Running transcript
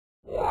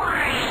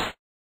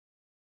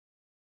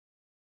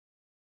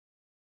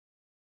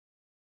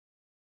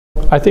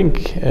I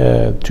think,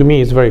 to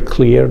me, it's very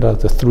clear that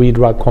the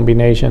 3-drug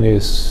combination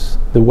is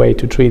the way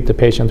to treat the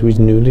patient who is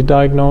newly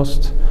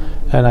diagnosed,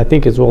 and I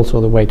think it's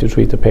also the way to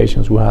treat the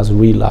patients who has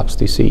relapsed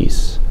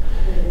disease.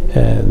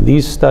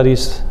 These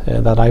studies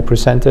that I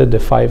presented, the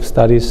 5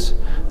 studies,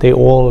 they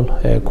all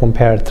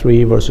compared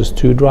 3 versus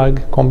 2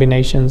 drug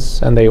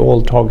combinations, and they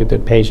all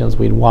targeted patients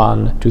with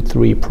 1 to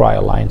 3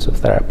 prior lines of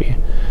therapy.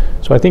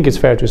 So I think it's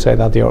fair to say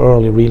that they are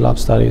early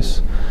relapse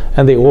studies,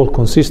 and they all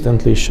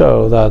consistently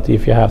show that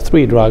if you have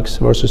 3 drugs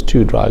versus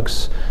 2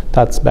 drugs,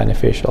 that's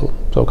beneficial.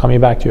 So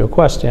coming back to your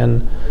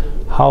question,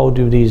 how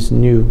do these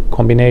new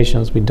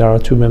combinations with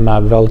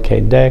Daratumumab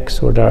Velcade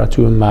dex or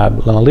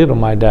Daratumumab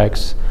lenalidomide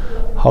dex,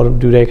 how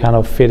do they kind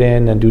of fit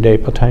in, and do they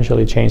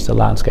potentially change the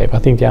landscape? I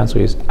think the answer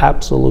is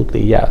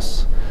absolutely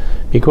yes.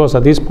 Because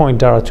at this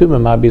point,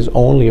 Daratumumab is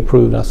only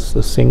approved as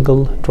a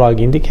single drug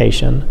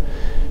indication,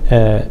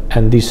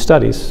 and these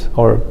studies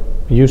are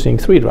using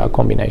 3-drug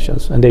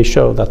combinations, and they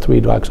show that 3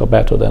 drugs are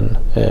better than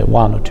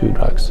 1 or 2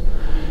 drugs.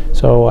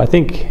 So I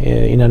think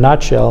in a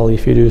nutshell,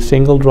 if you do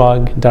single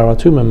drug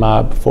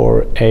Daratumumab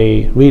for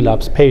a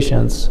relapsed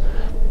patients,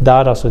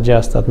 data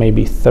suggests that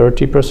maybe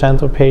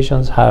 30% of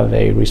patients have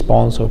a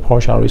response or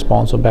partial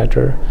response or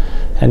better.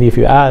 And if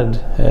you add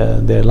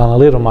the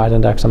lenalidomide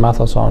and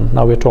dexamethasone,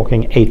 now we're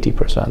talking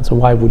 80%. So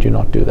why would you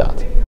not do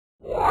that?